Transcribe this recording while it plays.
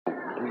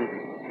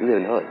You live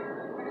in the hood.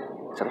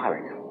 It's a lot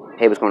right now.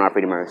 Hey, what's going on,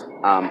 Freedomers?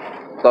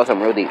 Thought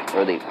something real deep.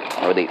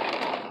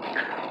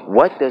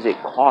 What does it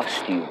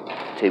cost you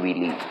to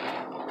believe?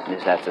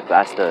 That's the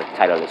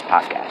title of this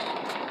podcast.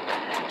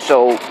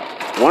 So,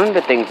 one of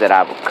the things that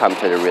I've come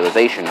to the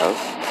realization of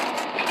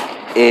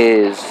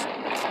is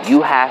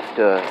you have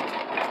to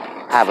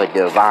have a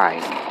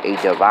divine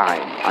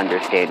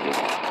understanding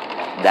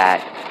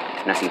that,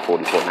 and I see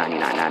 44.99.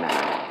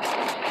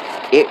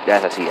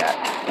 That's I see that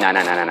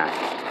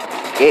 9999.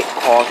 It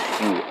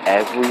costs you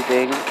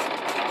everything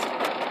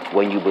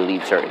when you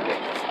believe certain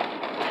things.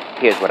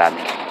 Here's what I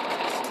mean.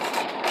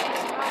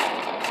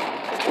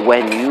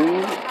 When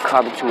you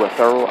come to a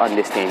thorough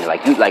understanding,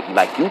 like you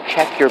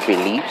check your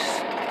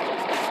beliefs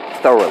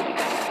thoroughly,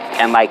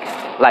 and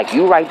like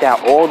you write down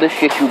all the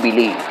shit you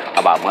believe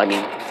about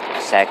money,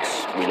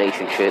 sex,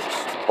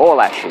 relationships, all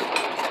that shit.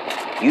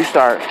 You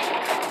start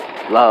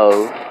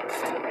love,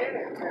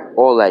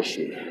 all that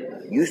shit.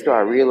 You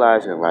start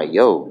realizing, like,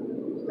 yo,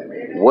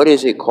 what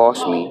does it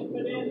cost me?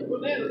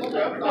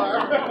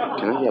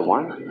 Can I get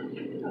one?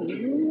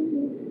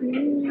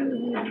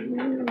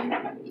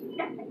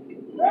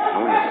 I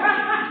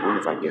wonder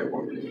if I get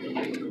one.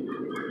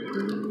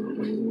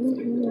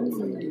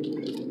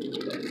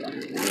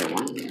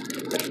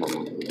 That's my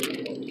one.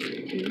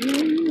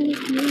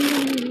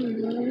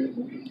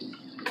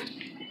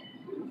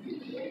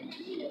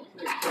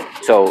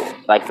 So,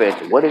 like, for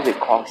instance, what does it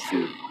cost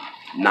you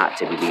not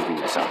to believe in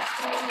yourself?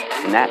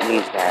 And that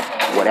means that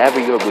whatever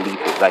your belief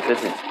is, like,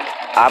 listen,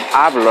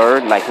 I've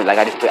learned, like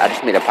I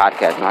just made a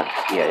podcast, I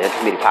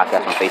just made a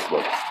podcast on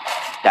Facebook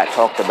that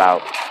talked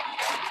about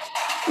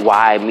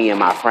why me and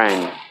my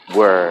friend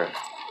were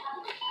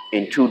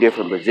in two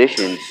different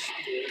positions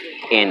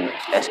in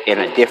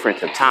a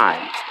difference of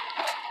time,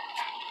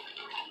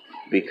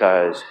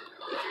 because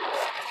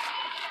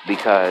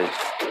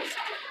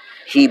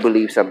he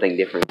believes something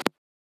different.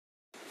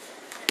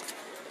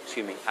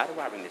 Excuse me. How do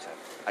I ring this up?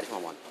 I just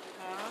want one.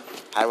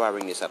 How do I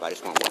ring this up? I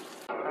just want one.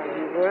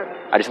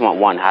 I just want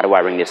one. How do I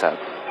ring this up?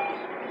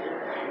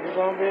 You're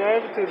going to be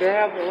able to. They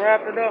have to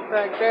wrap it up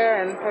back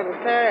there and put a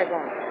tag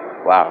on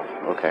it. Wow.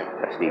 Okay.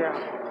 That's deep. Yeah.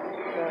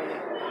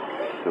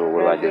 So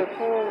what do I do? They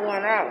pull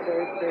one out.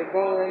 They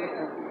go in.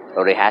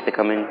 Oh, they had to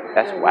come in?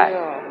 That's whack.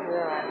 Yeah.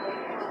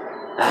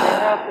 They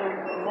have to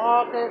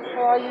mark it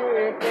for you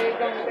if they're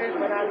going to,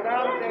 but I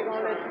doubt they're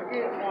going to let you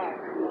get one.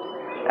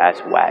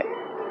 That's whack.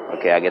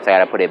 Okay, I guess I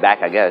got to put it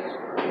back, I guess.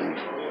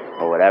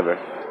 Or whatever.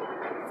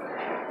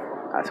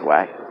 That's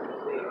whack.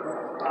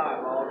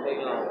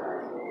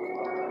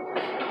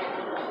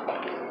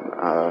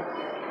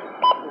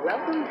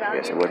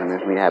 Yes, it wasn't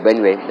meant for me to have. But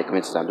anyway, the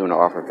commences I'm doing an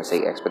offer for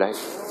Say Expedite.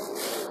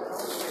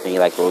 And you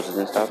like roses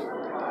and stuff?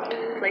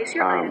 Place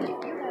your item.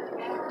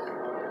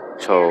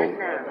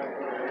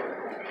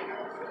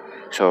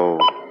 So,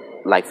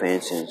 like for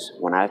instance,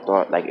 when I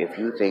thought, like, if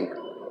you think,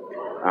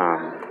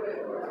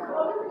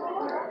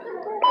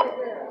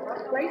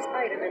 place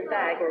item in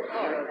bag or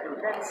cart,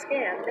 then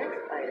scan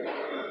next item.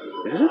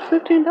 Is this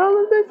 $15,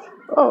 bitch?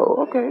 Oh,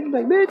 okay,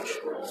 like, bitch.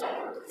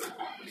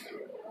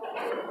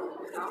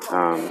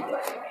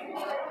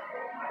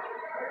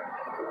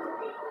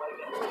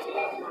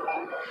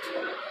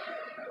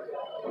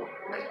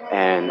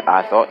 And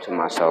I thought to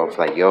myself,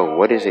 like, yo,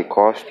 what does it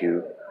cost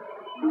you?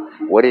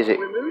 What is it?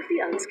 Remove the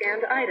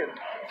unscanned item.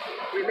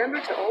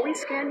 Remember to always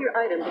scan your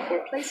item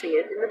before placing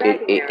it in the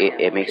bagging area.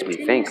 It makes me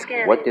think,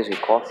 what does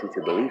it cost you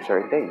to believe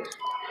certain things?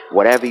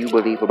 Whatever you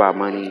believe about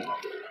money,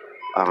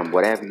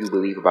 whatever you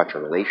believe about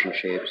your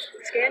relationships,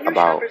 scan your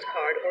shopper's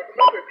card or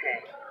Clover Pay.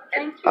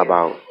 Thank you.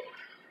 About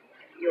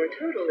your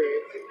total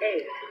is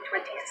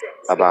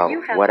 $8.26. About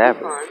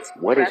whatever.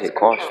 What does it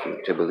cost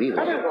you to believe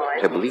in it?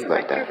 To believe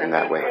like that, in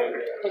that way?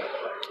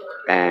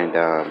 And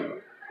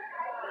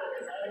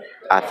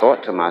I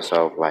thought to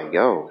myself, like,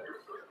 yo,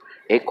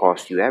 it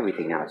costs you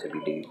everything now to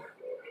believe.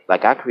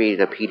 Like, I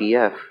created a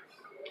PDF.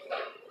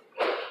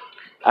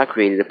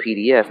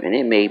 And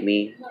it made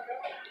me,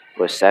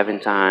 7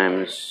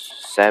 times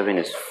 7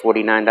 is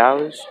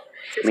 $49.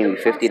 Maybe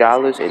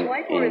 $50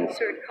 in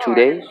 2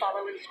 days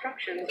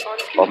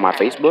off my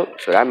Facebook.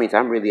 So that means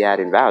I'm really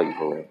adding value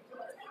for it.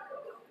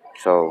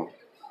 So,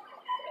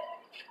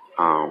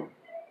 and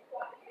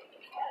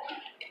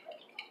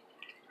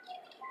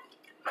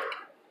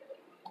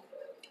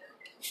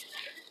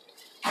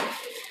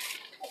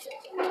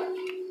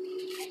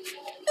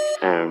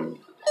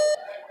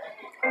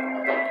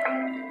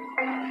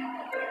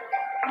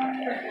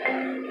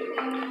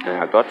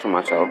I thought to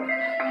myself,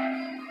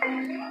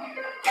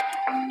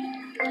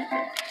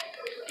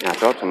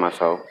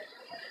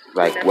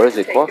 like, what does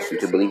it cost you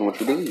to believe in what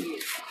you believe?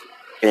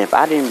 And if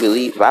I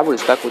would have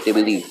stuck with the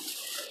belief,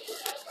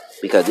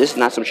 because this is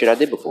not some shit I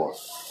did before.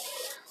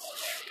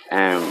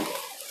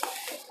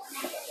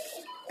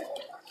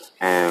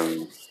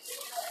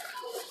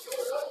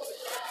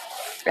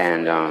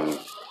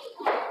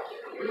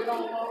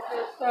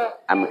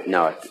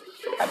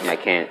 I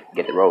can't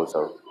get the road,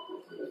 so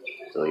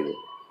leave it.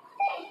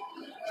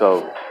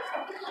 So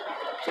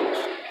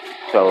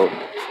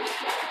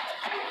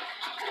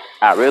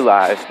I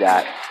realized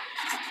that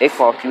it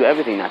costs you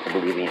everything not to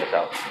believe in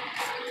yourself.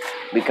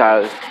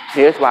 Because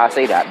here's why I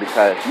say that,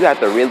 because you have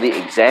to really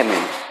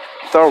examine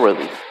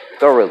thoroughly,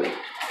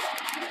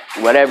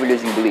 whatever it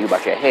is you believe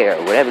about your hair,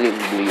 whatever it is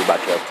you believe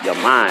about your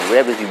mind,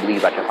 whatever it is you believe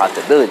about your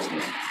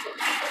possibilities.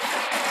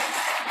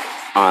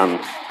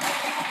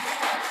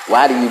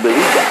 Why do you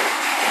believe that?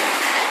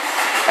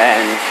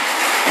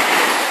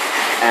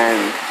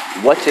 And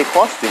what's it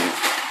costing you?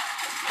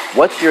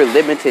 What's your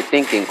limited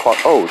thinking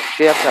cost? Oh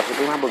shit, I have to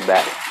put my book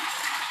back.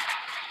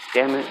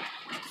 Damn it.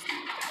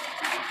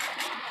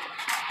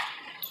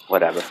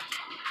 Whatever.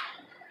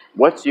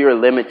 What's your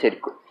limited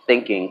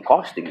thinking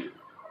costing you?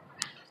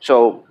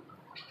 So,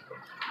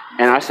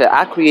 and I said,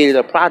 I created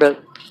a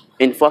product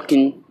in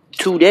fucking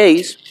 2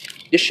 days.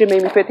 This shit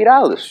made me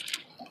 $50.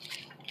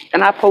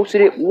 And I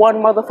posted it one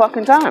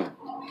motherfucking time.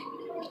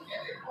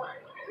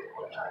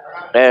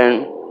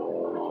 And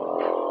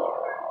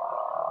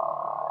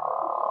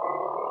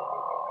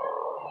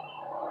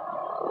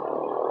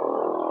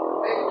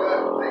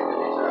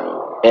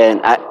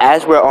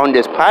as we're on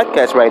this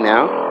podcast right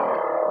now,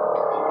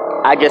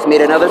 I just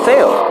made another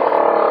sale.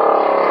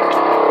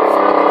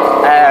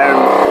 And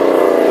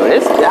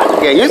I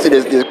get used to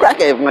this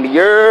crackhead money,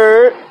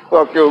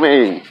 fuck you,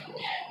 man.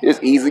 This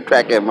easy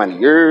crackhead money,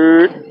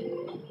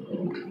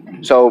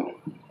 So,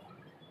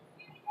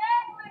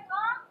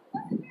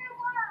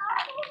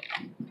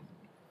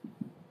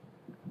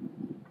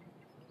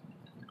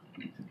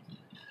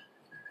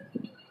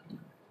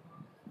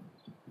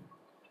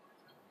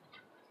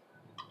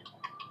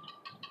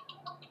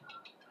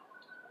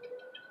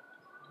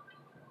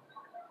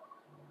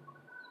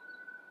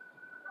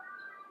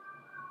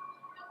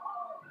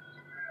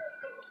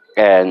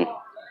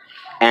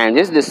 and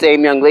this is the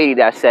same young lady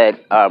that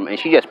said, and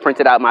she just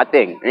printed out my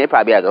thing. And it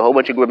probably has a whole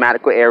bunch of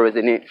grammatical errors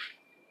in it.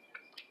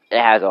 It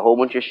has a whole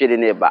bunch of shit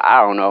in it, but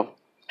I don't know.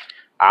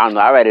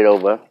 I read it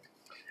over.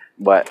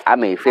 But I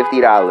made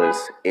 $50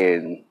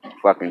 in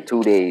fucking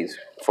 2 days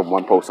from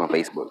one post on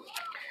Facebook.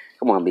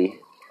 Come on, B.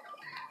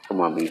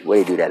 Where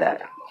you do that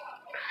at?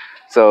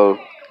 So,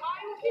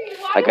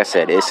 like I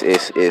said,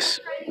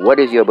 it's what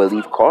does your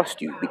belief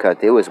cost you? Because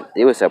there was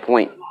a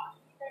point.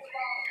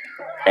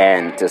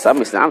 And to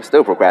some extent, I'm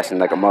still procrastinating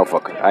like a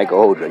motherfucker. I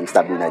go, hold you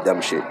stop doing that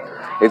dumb shit.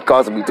 It's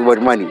costing me too much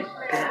money.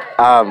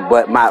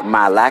 But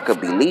my lack of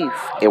belief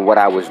in what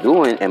I was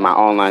doing and my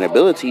online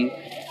ability,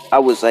 I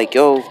was like,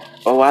 I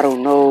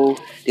don't know.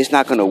 It's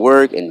not going to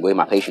work. And the way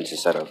my patience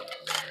is set up.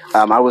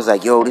 I was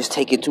like, this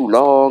taking too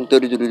long.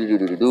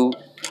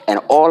 And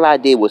all I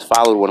did was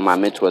follow one of my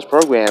mentor's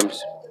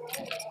programs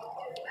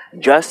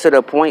just to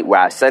the point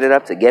where I set it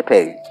up to get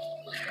paid.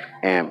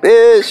 And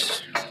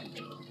bitch,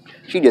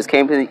 she just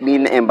came to me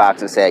in the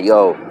inbox and said,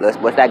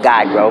 what's that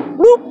guy, bro?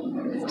 Whoop,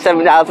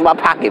 $7 in my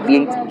pocket,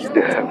 B.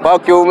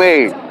 Fuck you,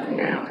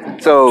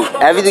 man. So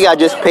everything I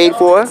just paid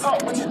for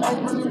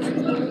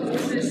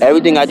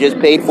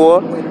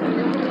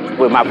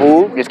with my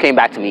boo just came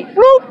back to me.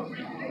 Bloop,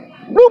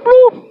 bloop,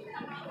 bloop.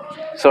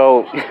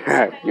 So,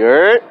 you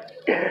heard?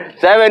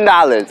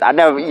 $7. I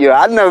never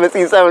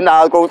seen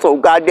 $7 go so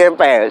goddamn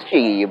fast.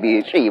 She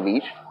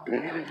bitch.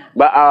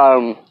 But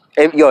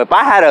if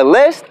I had a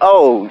list,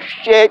 oh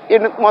shit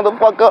in this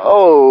motherfucker,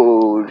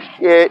 oh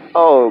shit,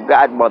 oh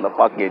god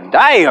motherfucking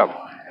damn,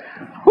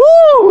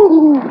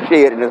 woo,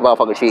 shit in this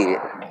motherfucker shit.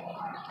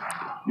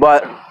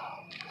 But and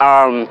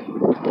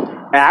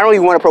I don't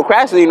even want to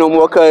procrastinate no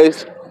more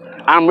because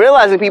I'm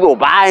realizing people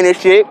buying this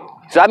shit.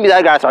 So I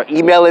gotta start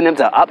emailing them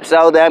to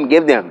upsell them,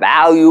 give them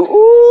value.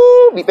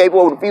 Ooh, be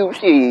faithful over the few.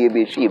 Shit,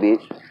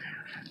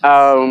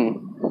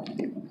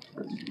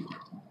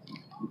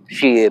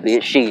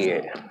 bitch.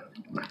 Shit.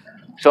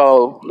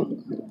 So,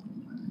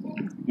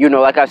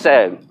 like I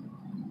said,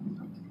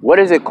 what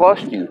does it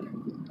cost you?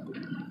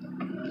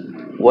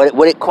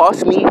 What it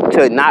cost me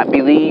to not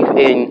believe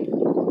in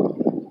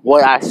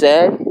what I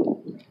said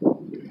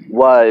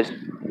was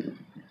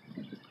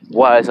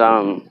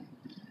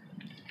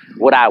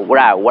what I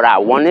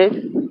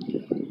wanted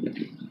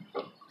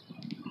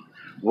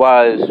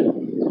was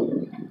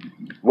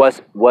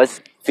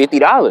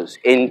 $50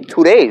 in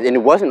 2 days, and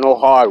it wasn't no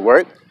hard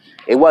work.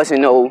 It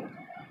wasn't no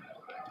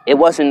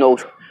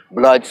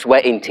blood,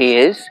 sweat, and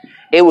tears.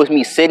 It was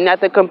me sitting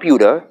at the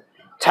computer,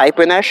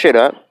 typing that shit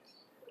up,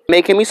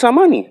 making me some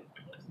money,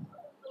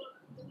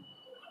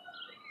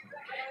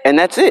 and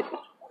that's it.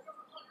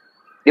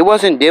 It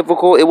wasn't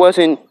difficult. It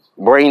wasn't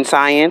brain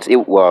science.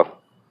 It was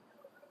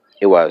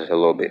a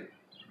little bit.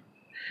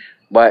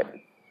 But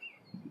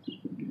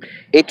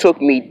it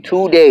took me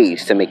 2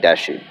 days to make that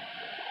shit.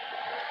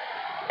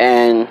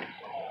 And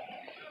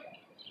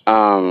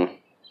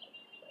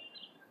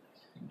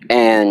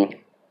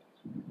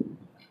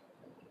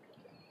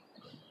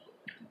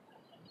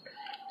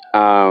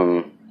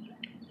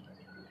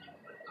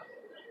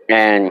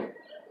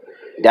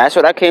that's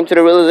what I came to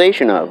the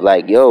realization of.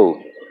 Like,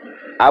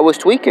 I was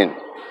tweaking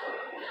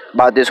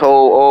about this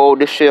whole,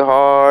 this shit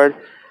hard,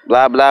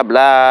 blah, blah,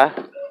 blah.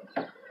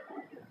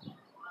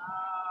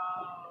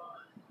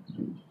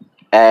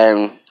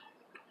 And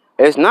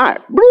it's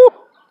not. Bloop.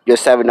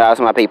 Just $7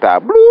 on my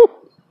PayPal. Bloop.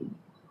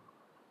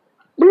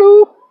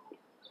 Bloop.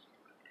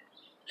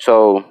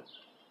 So,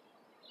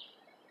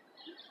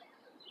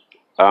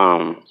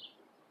 and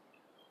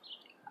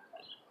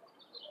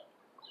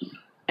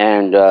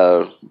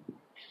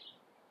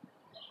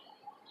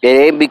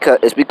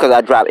it's because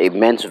I drop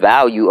immense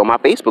value on my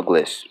Facebook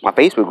list, my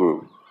Facebook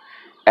group,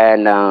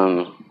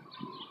 and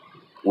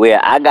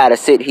where I gotta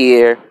sit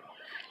here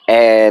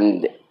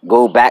and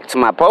go back to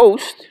my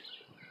post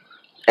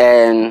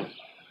and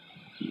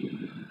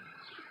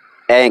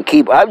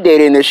keep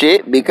updating the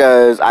shit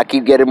because I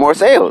keep getting more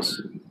sales.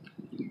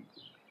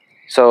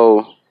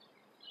 So,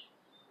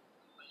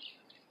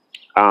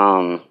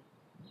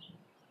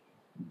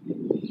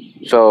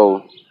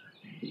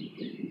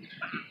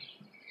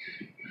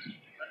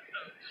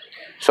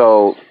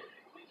 so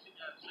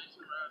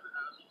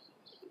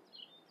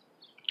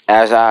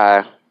as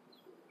I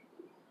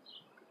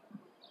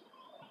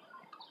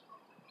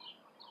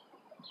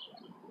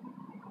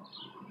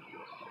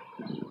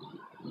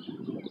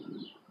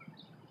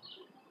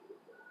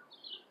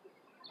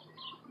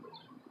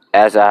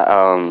as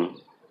I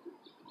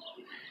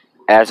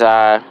as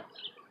I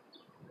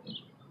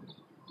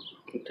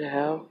what the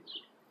hell?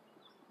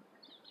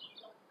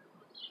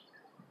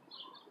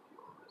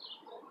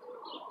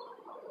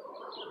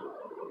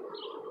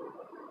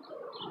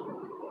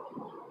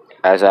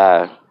 As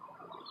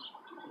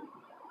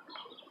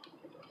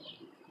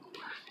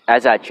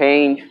I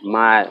change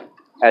my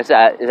as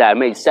I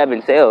made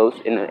 7 sales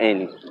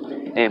in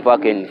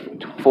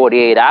fucking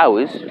 48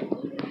 hours.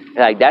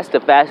 Like that's the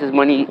fastest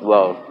money.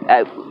 Well,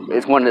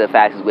 it's one of the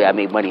fastest way I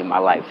made money in my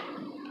life.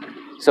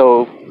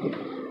 So,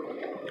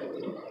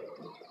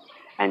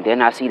 and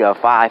then I see the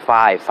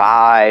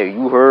 555.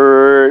 You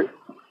heard?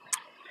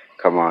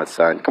 Come on,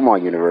 son. Come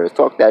on, universe.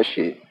 Talk that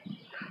shit.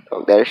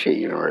 Talk that shit,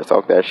 universe.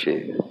 Talk that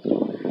shit.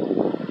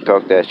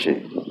 Talk that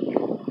shit.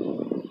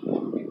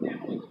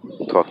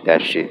 Talk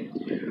that shit.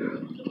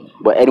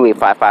 But anyway,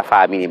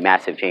 555 meaning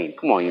massive change.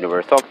 Come on,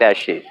 universe. Talk that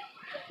shit.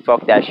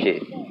 Talk that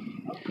shit.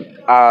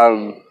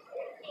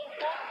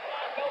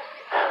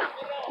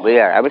 But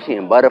yeah, I've been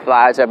seeing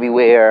butterflies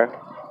everywhere.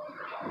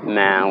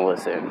 Man,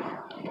 listen.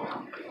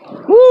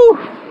 Woo!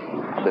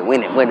 I've been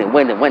winning, bears.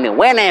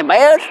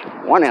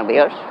 Winning,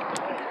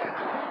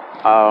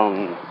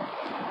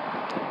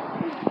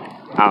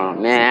 bears.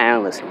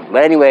 Man, listen.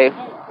 But anyway,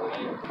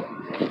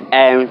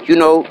 and you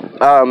know,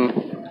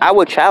 I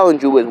would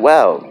challenge you as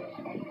well.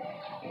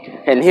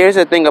 And here's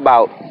the thing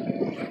about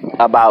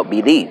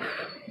belief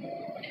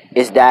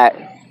is that,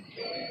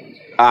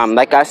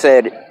 like I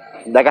said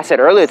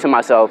earlier to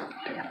myself,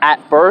 at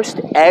first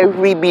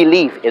every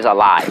belief is a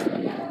lie,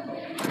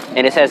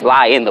 and it says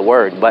lie in the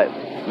word, but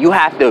you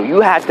have to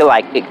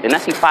like, and I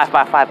see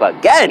 555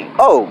 again.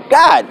 Oh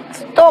God,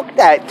 talk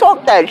that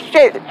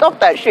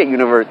shit,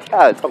 universe.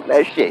 God, talk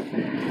that shit.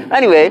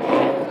 Anyway,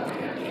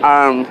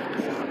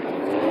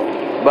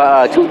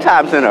 but 2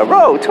 times in a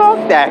row,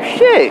 talk that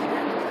shit.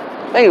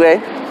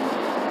 Anyway,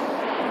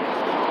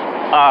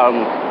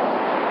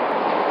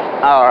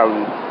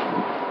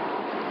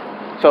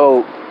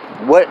 so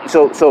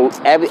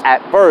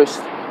at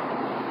first,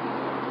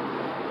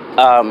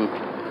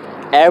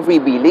 every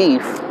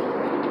belief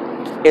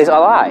is a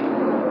lie.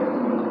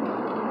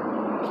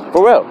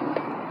 For real.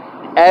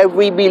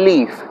 Every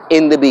belief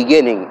in the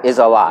beginning is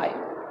a lie.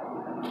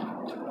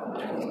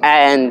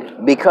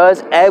 And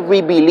because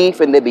every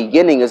belief in the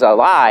beginning is a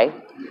lie,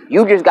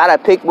 you just gotta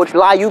pick which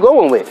lie you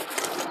going with.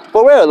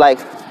 For real, like,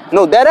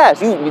 no, dead ass.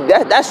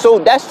 That's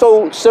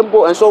so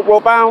simple and so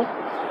profound.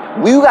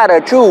 You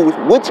gotta choose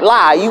which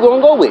lie you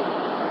gonna go with,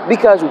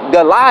 because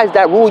the lies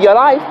that rule your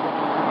life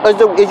is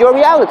your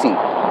reality.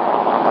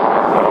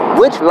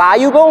 Which lie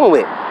you going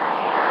with?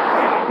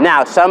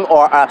 Now, some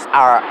are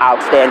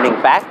outstanding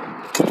fact,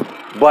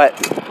 but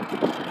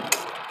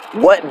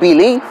what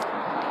belief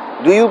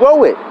do you go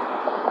with?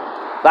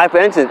 Like, for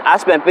instance, I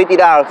spent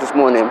 $50 this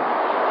morning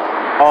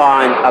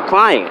on a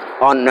client.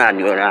 Not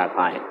a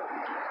client.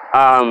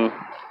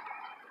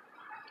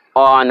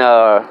 On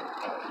a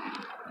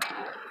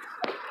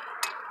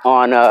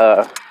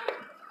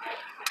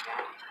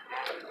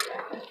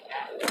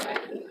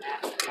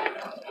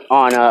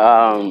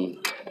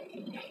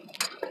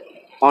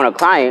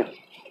client,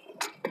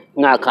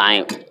 not a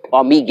client,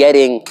 on me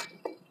getting,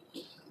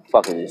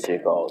 fuck is this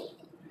shit called?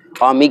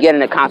 On me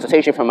getting a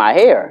consultation for my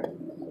hair.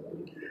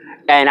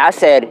 And I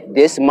said,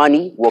 this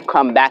money will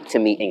come back to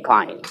me in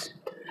clients.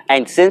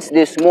 And since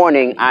this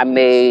morning, I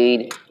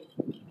made,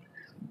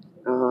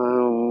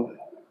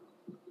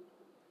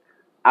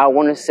 I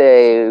want to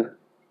say,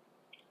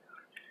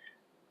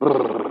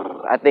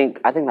 I think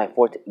like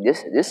 14.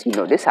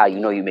 This how you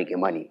know you're making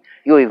money.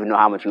 You don't even know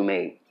how much you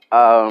made.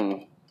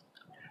 But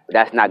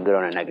that's not good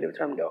on a negative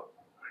term though.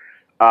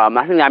 I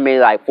think I made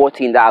like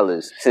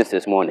 $14 since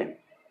this morning.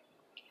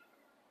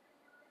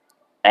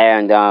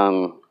 And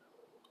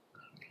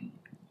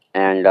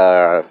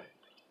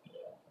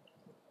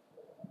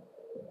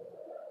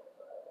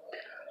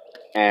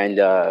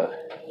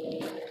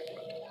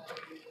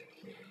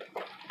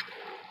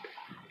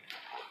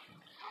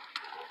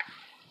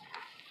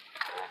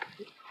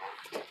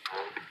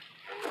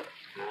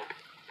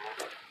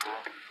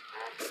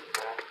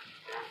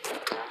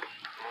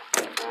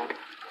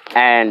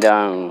And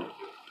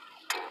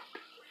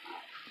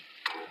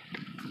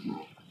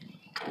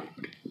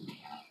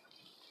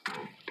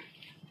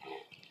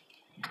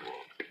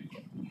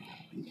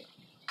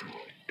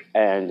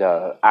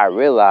I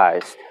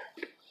realized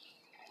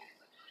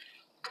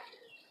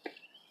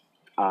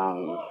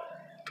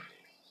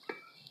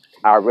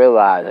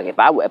like if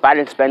I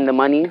didn't spend the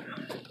money,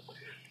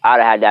 I'd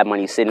have had that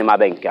money sitting in my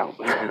bank account.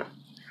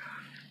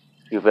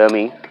 You feel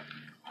me?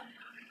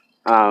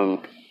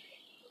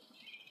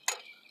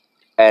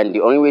 And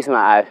the only reason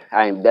why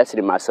I invested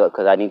in myself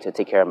because I need to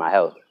take care of my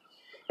health.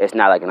 It's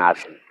not like an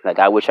option. Like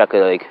I wish I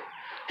could like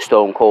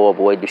stone cold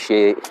avoid the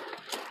shit,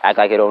 act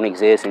like it don't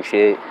exist and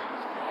shit.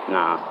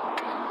 Nah.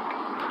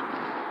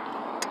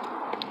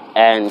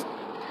 And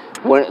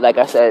when, like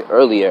I said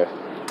earlier,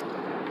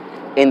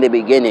 in the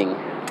beginning,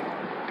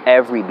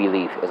 every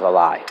belief is a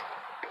lie.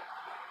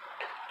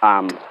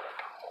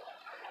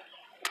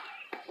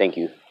 Thank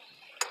you.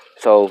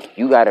 So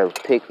you gotta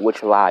pick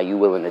which lie you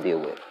willing to deal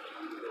with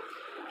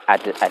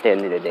at the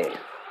end of the day.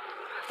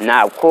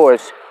 Now, of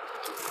course,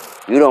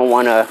 you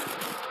wanna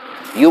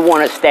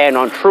stand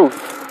on truth.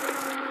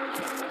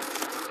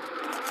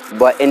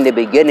 But in the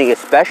beginning,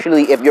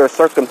 especially if your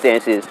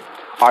circumstances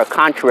are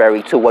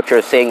contrary to what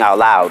you're saying out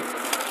loud.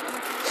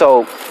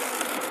 So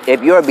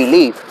if your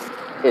belief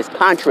is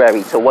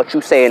contrary to what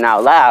you're saying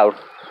out loud,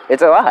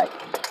 it's a lie.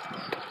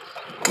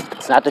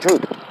 It's not the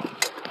truth.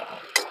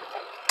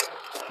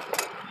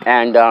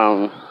 And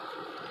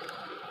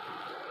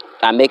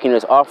I'm making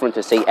this offering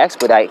to say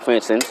expedite, for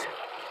instance.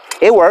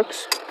 It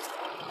works.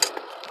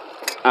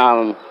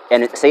 And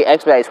say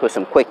expedite is for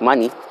some quick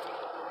money.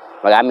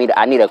 Like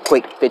I need a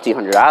quick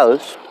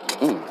 $1,500.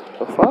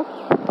 The fuck?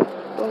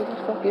 Bro,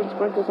 just fucking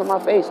sprinkles on my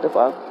face. The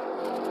fuck?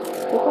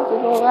 The fuck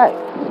is all that?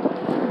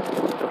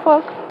 The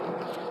fuck?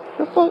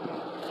 The fuck?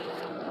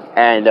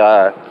 And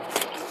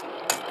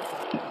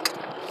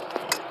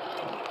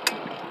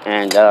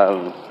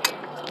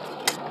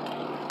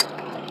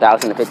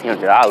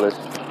 $1,500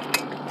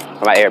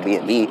 for my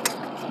Airbnb.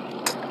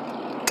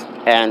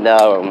 And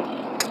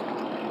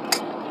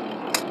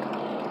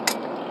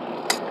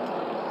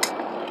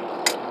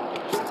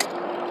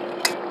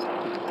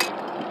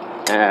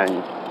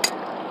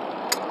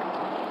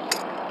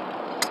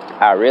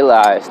I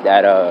realized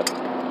that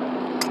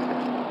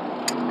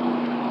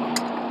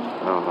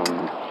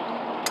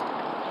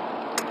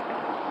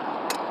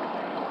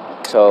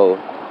so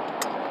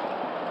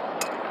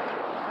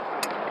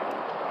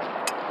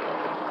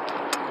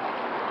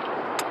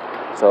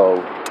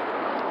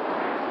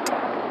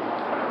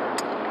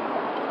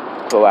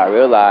I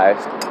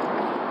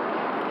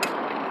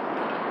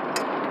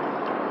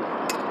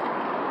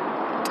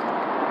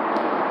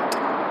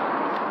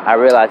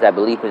realized that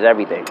belief is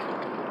everything.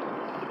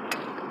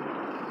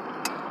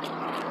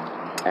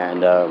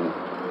 And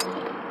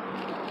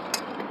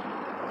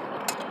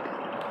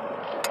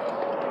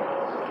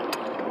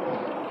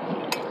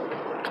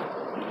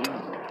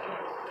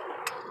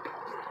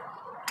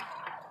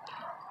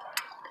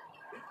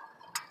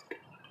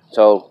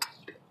so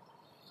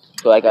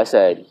like I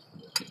said,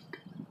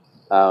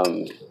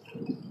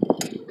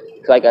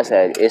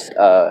 it's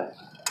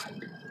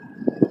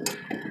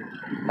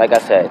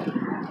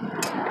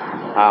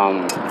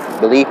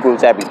belief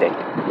rules everything.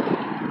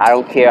 I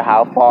don't care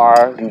how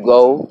far you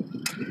go,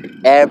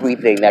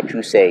 everything that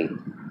you say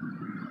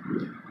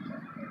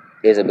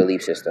is a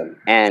belief system.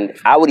 And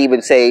I would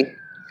even say,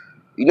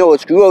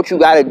 screw what you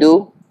gotta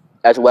do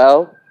as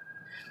well.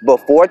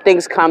 Before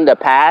things come to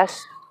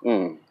pass,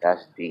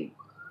 that's deep.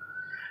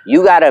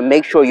 You gotta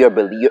make sure your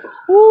belief.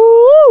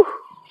 Woo!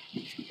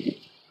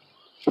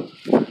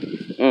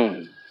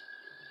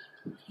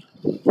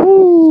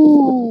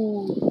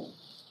 Woo!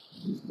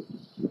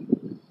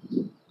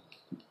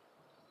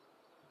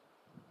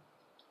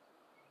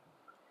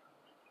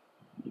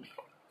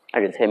 I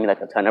just hit me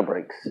like a ton of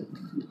bricks.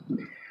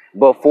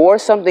 Before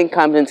something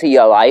comes into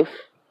your life,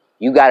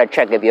 you gotta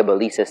check if your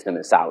belief system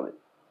is solid.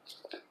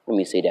 Let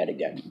me say that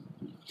again.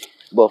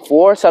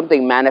 Before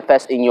something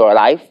manifests in your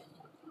life,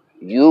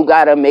 you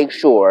gotta make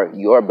sure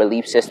your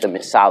belief system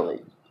is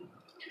solid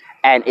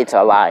and it's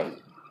aligned.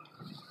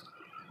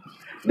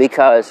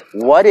 Because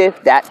what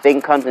if that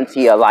thing comes into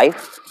your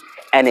life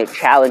and it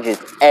challenges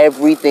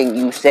everything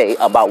you say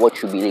about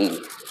what you believe?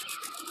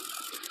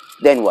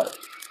 Then what?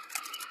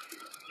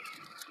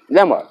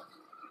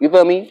 You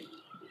feel me?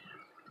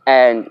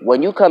 And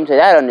when you come to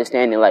that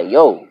understanding, like,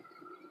 yo,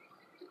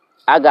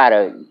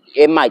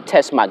 it might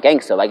test my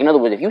gangster. Like, in other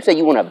words, if you say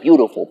you want a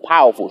beautiful,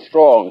 powerful,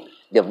 strong,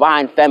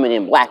 divine,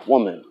 feminine, black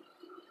woman,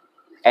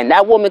 and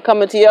that woman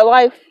come into your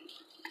life,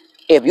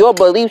 if your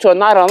beliefs are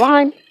not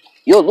aligned,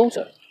 you'll lose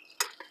her.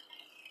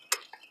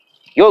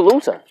 You'll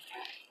lose her.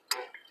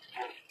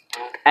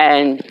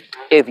 And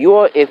if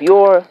your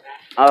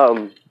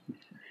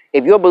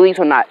beliefs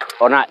are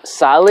not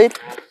solid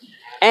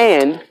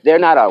and they're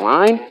not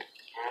aligned,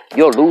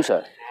 you'll lose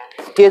her.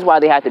 Here's why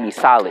they have to be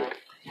solid.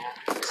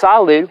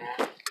 Solid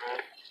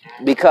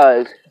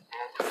because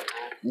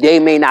they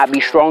may not be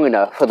strong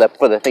enough for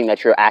the thing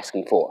that you're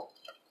asking for.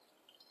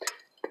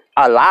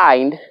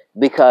 Aligned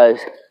because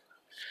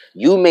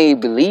you may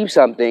believe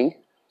something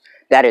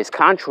that is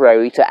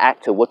contrary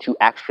to what you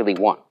actually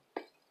want.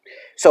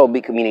 So,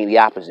 meaning the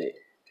opposite.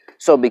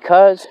 So,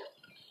 because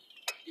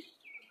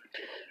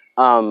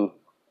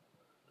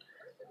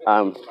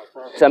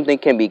something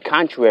can be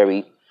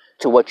contrary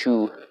to what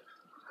you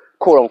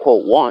quote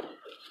unquote want,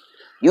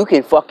 you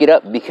can fuck it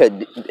up because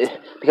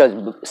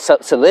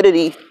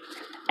solidity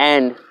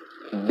and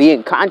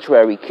being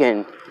contrary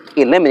can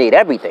eliminate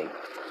everything.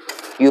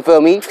 You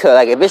feel me? Cause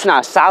like if it's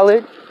not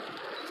solid,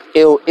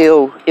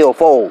 it'll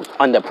fold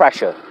under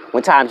pressure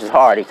when times is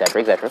hard,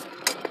 etc., etc.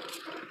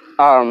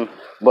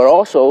 But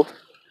also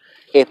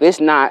if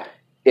it's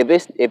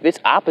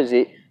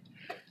opposite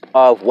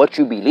of what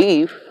you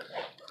believe,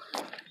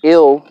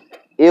 it'll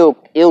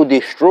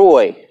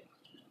destroy.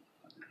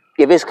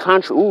 If it's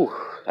contrary, ooh,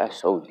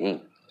 that's so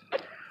deep.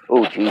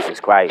 Oh, Jesus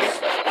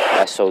Christ,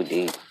 that's so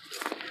deep.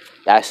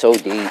 That's so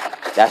deep.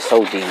 That's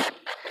so deep.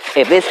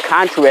 If it's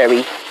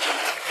contrary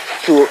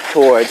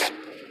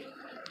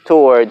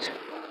towards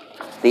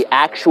the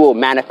actual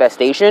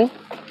manifestation,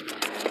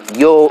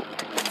 you'll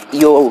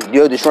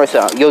destroy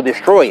something. You'll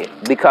destroy it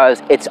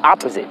because it's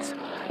opposites.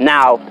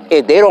 Now,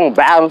 if they don't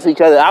balance each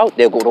other out,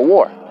 they'll go to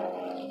war.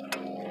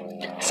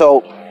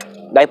 So,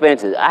 like for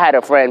instance, I had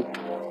a friend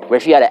where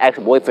she had an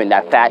ex-boyfriend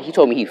that he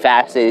told me he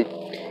fasted,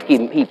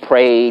 he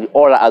prayed,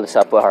 all that other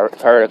stuff for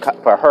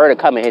her to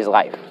come in his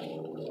life.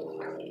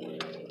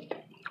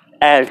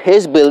 And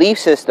his belief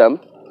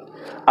system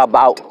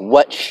about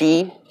what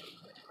she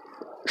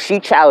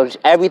challenged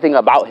everything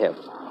about him.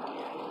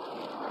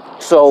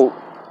 So,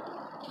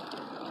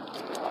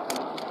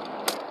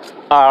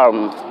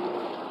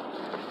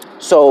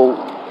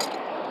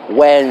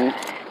 when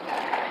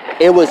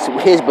it was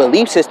his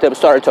belief system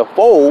started to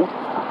fold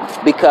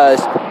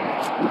because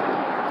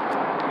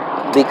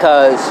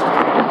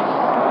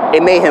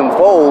it made him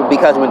fold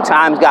because when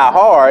times got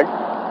hard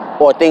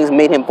or things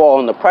made him fall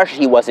under pressure,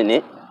 he wasn't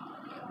it.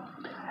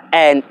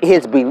 And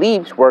his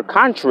beliefs were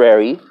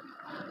contrary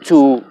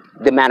to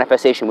the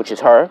manifestation, which is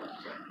her.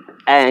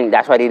 And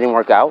that's why they didn't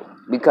work out,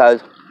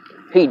 because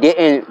he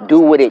didn't do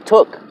what it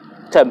took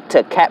to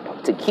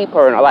keep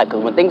her in her life.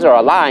 Because when things are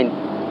aligned,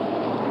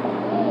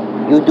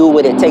 you do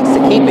what it takes to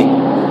keep it.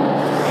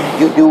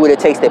 You do what it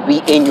takes to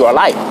be in your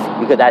life,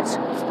 because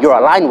you're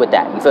aligned with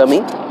that. You feel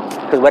me?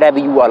 Because whatever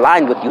you are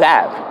aligned with, you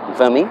have. You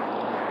feel me?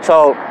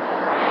 So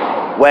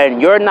when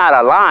you're not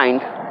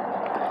aligned,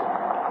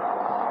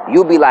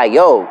 you'll be like,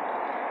 you'll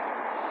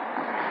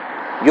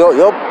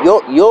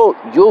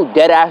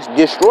dead ass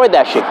destroy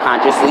that shit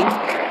consciously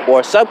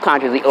or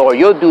subconsciously, or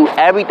you'll do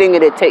everything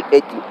that it takes.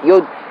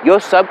 You'll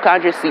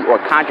subconsciously or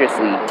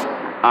consciously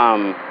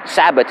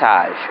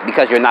sabotage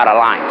because you're not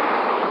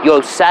aligned.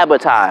 You'll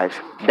sabotage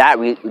that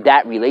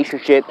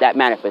relationship, that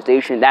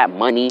manifestation, that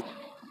money,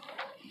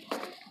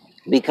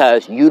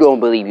 because you don't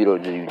believe you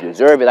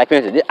deserve it. Like for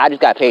instance, I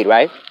just got paid,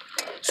 right?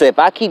 So if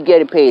I keep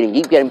getting paid and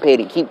keep getting paid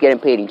and keep getting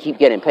paid and keep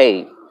getting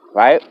paid,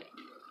 right?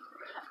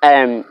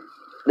 And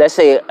let's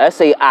say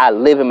I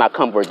live in my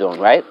comfort zone,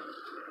 right?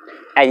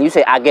 And you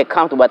say I get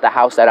comfortable at the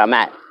house that I'm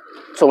at.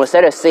 So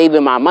instead of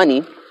saving my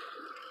money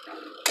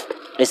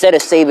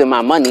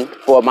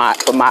for my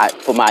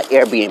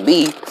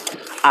Airbnb,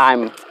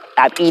 I'm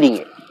eating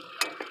it.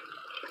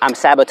 I'm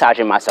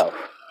sabotaging myself.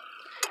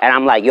 And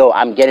I'm like,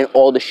 I'm getting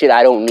all the shit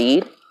I don't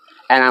need.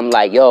 And I'm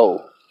like, and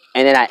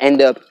then I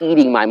end up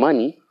eating my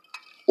money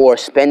or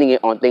spending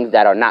it on things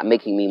that are not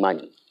making me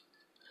money.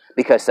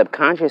 Because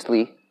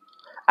subconsciously,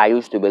 I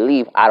used to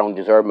believe I don't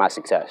deserve my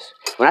success.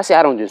 When I say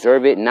I don't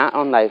deserve it, not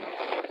on like,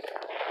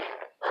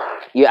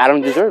 I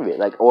don't deserve it.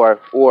 Like,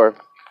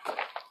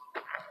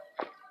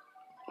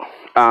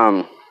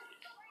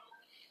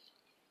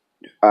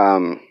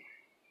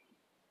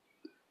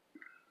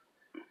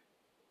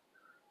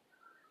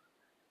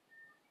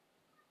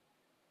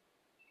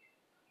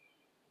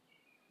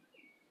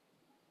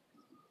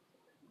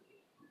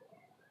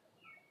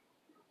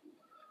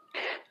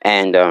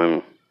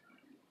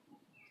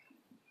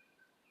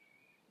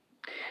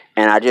 and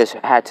I just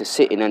had to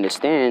sit and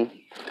understand.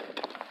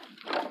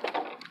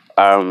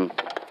 I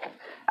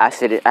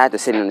had to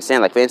sit and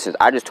understand. Like for instance,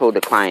 I just told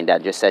the client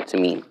that said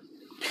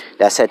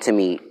to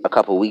me a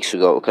couple weeks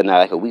ago,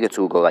 like a week or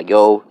two ago, like,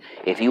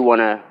 if you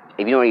know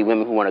any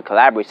women who want to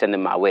collaborate, send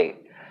them my way.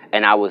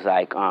 And I was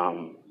like,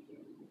 I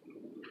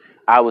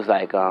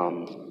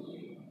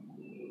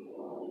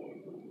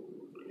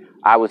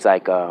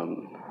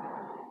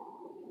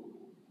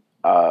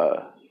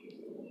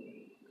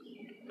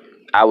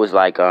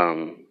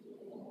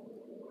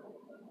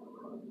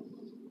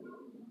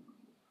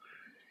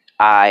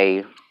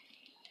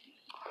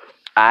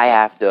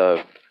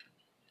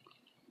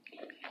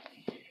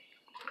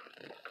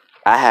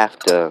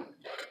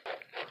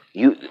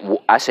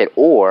said,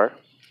 or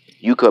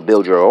you could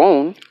build your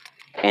own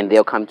and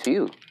they'll come to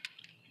you.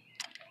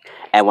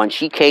 And when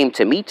she came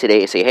to me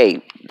today and said,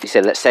 hey, she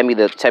said, send me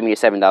your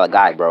 $7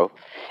 guide, bro.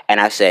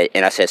 And I said,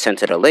 send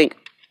her the link.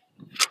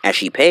 And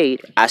she paid.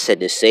 I said,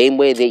 the same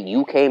way that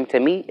you came to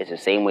me is the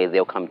same way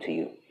they'll come to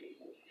you.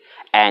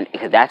 And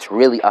that's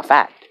really a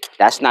fact.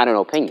 That's not an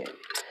opinion.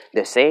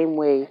 The same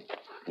way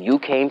you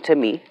came to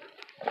me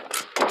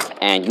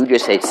and you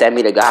just said, send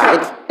me the guide,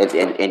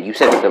 and you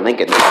sent me the link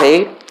and you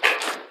paid,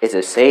 it's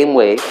the same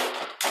way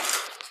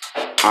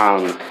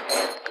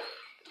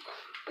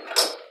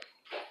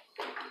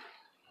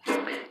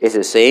it's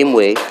the same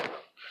way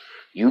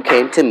you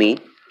came to me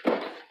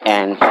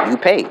and you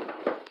paid.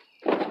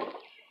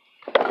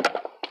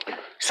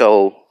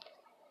 So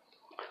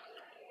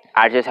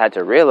I just had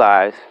to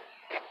realize,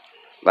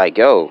 like,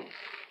 yo,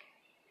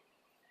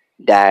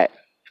 that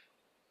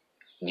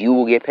you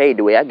will get paid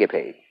the way I get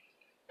paid.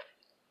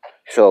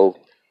 So,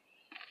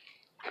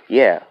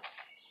 yeah,